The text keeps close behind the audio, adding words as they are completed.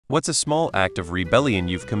What's a small act of rebellion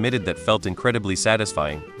you've committed that felt incredibly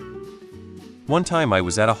satisfying? One time I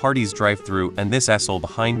was at a Hardee's drive-thru and this asshole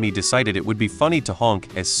behind me decided it would be funny to honk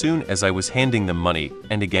as soon as I was handing them money,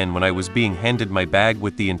 and again when I was being handed my bag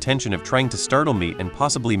with the intention of trying to startle me and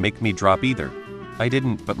possibly make me drop either. I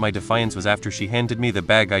didn't, but my defiance was after she handed me the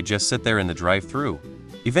bag. I just sat there in the drive-thru.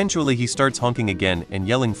 Eventually he starts honking again and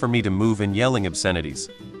yelling for me to move and yelling obscenities.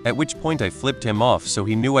 At which point I flipped him off so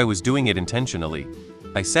he knew I was doing it intentionally.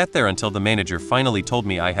 I sat there until the manager finally told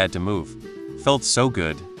me I had to move. Felt so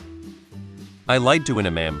good. I lied to an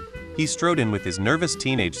imam. He strode in with his nervous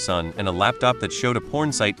teenage son and a laptop that showed a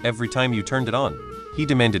porn site every time you turned it on. He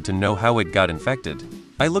demanded to know how it got infected.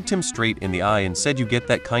 I looked him straight in the eye and said, "You get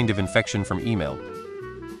that kind of infection from email."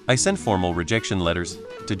 I sent formal rejection letters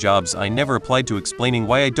to jobs I never applied to explaining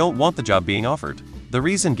why I don't want the job being offered. The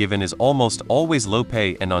reason given is almost always low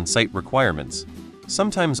pay and on-site requirements.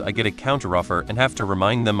 Sometimes I get a counteroffer and have to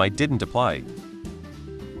remind them I didn't apply.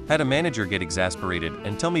 Had a manager get exasperated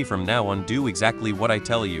and tell me from now on do exactly what I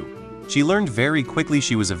tell you. She learned very quickly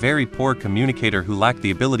she was a very poor communicator who lacked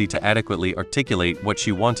the ability to adequately articulate what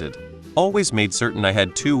she wanted. Always made certain I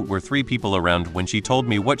had 2 or 3 people around when she told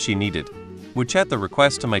me what she needed. Would chat the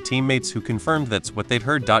request to my teammates who confirmed that's what they'd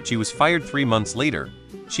heard. She was fired 3 months later.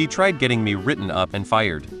 She tried getting me written up and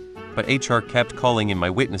fired. But HR kept calling in my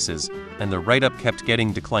witnesses, and the write-up kept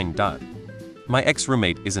getting declined. My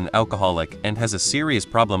ex-roommate is an alcoholic and has a serious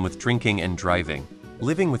problem with drinking and driving.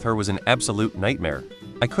 Living with her was an absolute nightmare.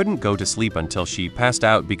 I couldn't go to sleep until she passed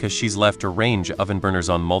out because she's left a range oven burners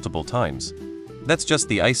on multiple times. That's just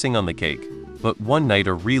the icing on the cake. But one night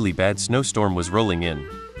a really bad snowstorm was rolling in.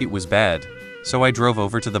 It was bad. So I drove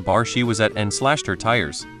over to the bar she was at and slashed her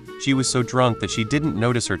tires. She was so drunk that she didn't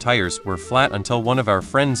notice her tires were flat until one of our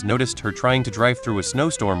friends noticed her trying to drive through a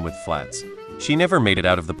snowstorm with flats. She never made it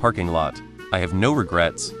out of the parking lot. I have no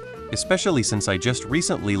regrets, especially since I just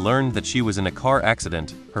recently learned that she was in a car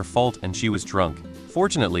accident, her fault, and she was drunk.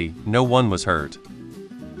 Fortunately, no one was hurt.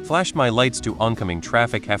 Flashed my lights to oncoming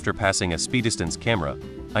traffic after passing a speed distance camera.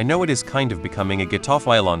 I know it is kind of becoming a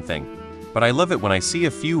Gatoffwylon thing, but I love it when I see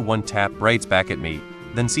a few one-tap brights back at me,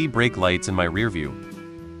 then see brake lights in my rear view.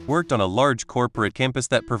 Worked on a large corporate campus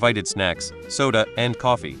that provided snacks, soda, and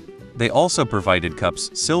coffee. They also provided cups,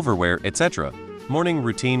 silverware, etc. Morning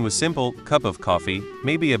routine was simple: cup of coffee,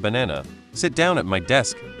 maybe a banana. Sit down at my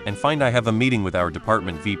desk, and find I have a meeting with our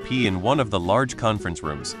department VP in one of the large conference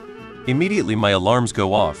rooms. Immediately my alarms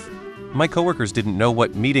go off. My coworkers didn't know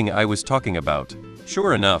what meeting I was talking about.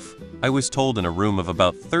 Sure enough, I was told in a room of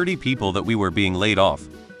about 30 people that we were being laid off.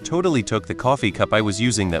 Totally took the coffee cup I was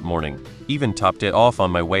using that morning, even topped it off on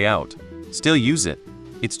my way out. Still use it.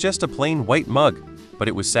 It's just a plain white mug, but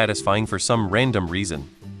it was satisfying for some random reason.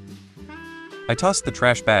 I tossed the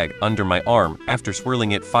trash bag under my arm after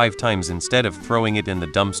swirling it 5 times instead of throwing it in the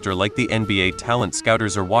dumpster like the NBA talent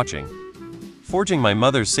scouters are watching. Forging my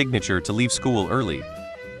mother's signature to leave school early.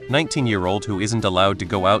 19-year-old who isn't allowed to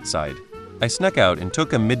go outside. I snuck out and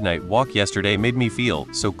took a midnight walk yesterday. Made me feel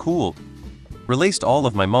so cool. Relaced all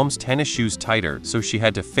of my mom's tennis shoes tighter so she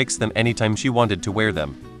had to fix them anytime she wanted to wear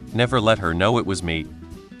them. Never let her know it was me.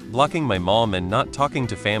 Blocking my mom and not talking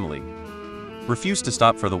to family. Refused to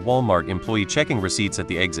stop for the Walmart employee checking receipts at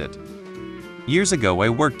the exit. Years ago I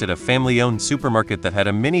worked at a family-owned supermarket that had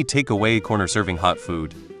a mini takeaway corner serving hot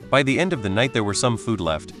food. By the end of the night there were some food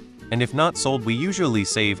left, and if not sold we usually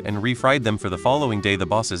save and refried them for the following day. The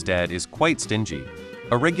boss's dad is quite stingy.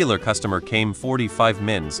 A regular customer came 45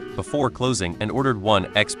 mins before closing and ordered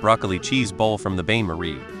 1 X broccoli cheese bowl from the Bain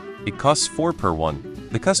Marie. It costs 4 per one.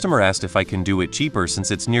 The customer asked if I can do it cheaper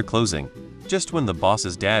since it's near closing. Just when the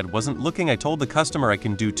boss's dad wasn't looking, I told the customer I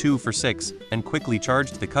can do 2 for 6 and quickly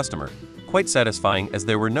charged the customer. Quite satisfying as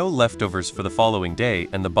there were no leftovers for the following day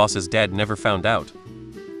and the boss's dad never found out.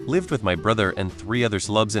 Lived with my brother and 3 other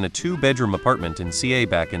slubs in a 2-bedroom apartment in CA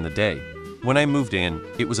back in the day. When I moved in,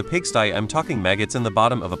 it was a pigsty. I'm talking maggots in the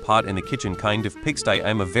bottom of a pot in the kitchen kind of pigsty.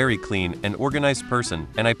 I'm a very clean and organized person,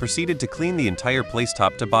 and I proceeded to clean the entire place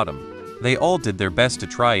top to bottom. They all did their best to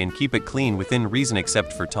try and keep it clean within reason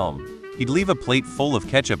except for Tom. He'd leave a plate full of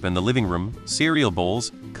ketchup in the living room, cereal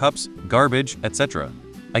bowls, cups, garbage, etc.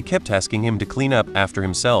 I kept asking him to clean up after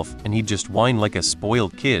himself, and he'd just whine like a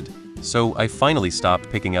spoiled kid. So I finally stopped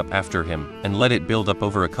picking up after him and let it build up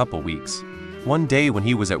over a couple weeks. One day when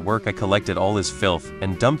he was at work I collected all his filth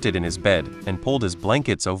and dumped it in his bed and pulled his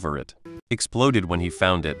blankets over it. Exploded when he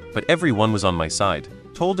found it, but everyone was on my side.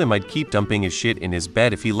 Told him I'd keep dumping his shit in his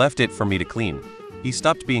bed if he left it for me to clean. He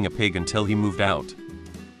stopped being a pig until he moved out.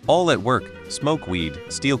 All at work, smoke weed,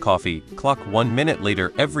 steal coffee, clock 1 minute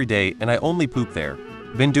later every day, and I only poop there.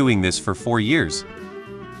 Been doing this for 4 years.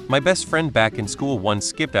 My best friend back in school once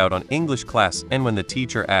skipped out on English class, and when the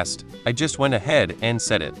teacher asked, I just went ahead and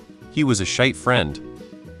said it. He was a shite friend.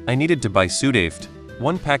 I needed to buy Sudafed.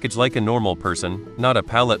 One package like a normal person, not a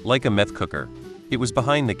pallet like a meth cooker. It was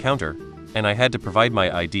behind the counter, and I had to provide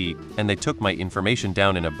my ID, and they took my information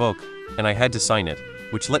down in a book, and I had to sign it,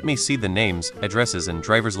 which let me see the names, addresses and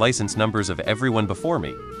driver's license numbers of everyone before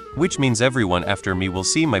me. Which means everyone after me will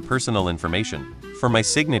see my personal information. For my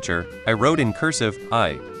signature, I wrote in cursive,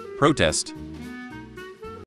 I protest.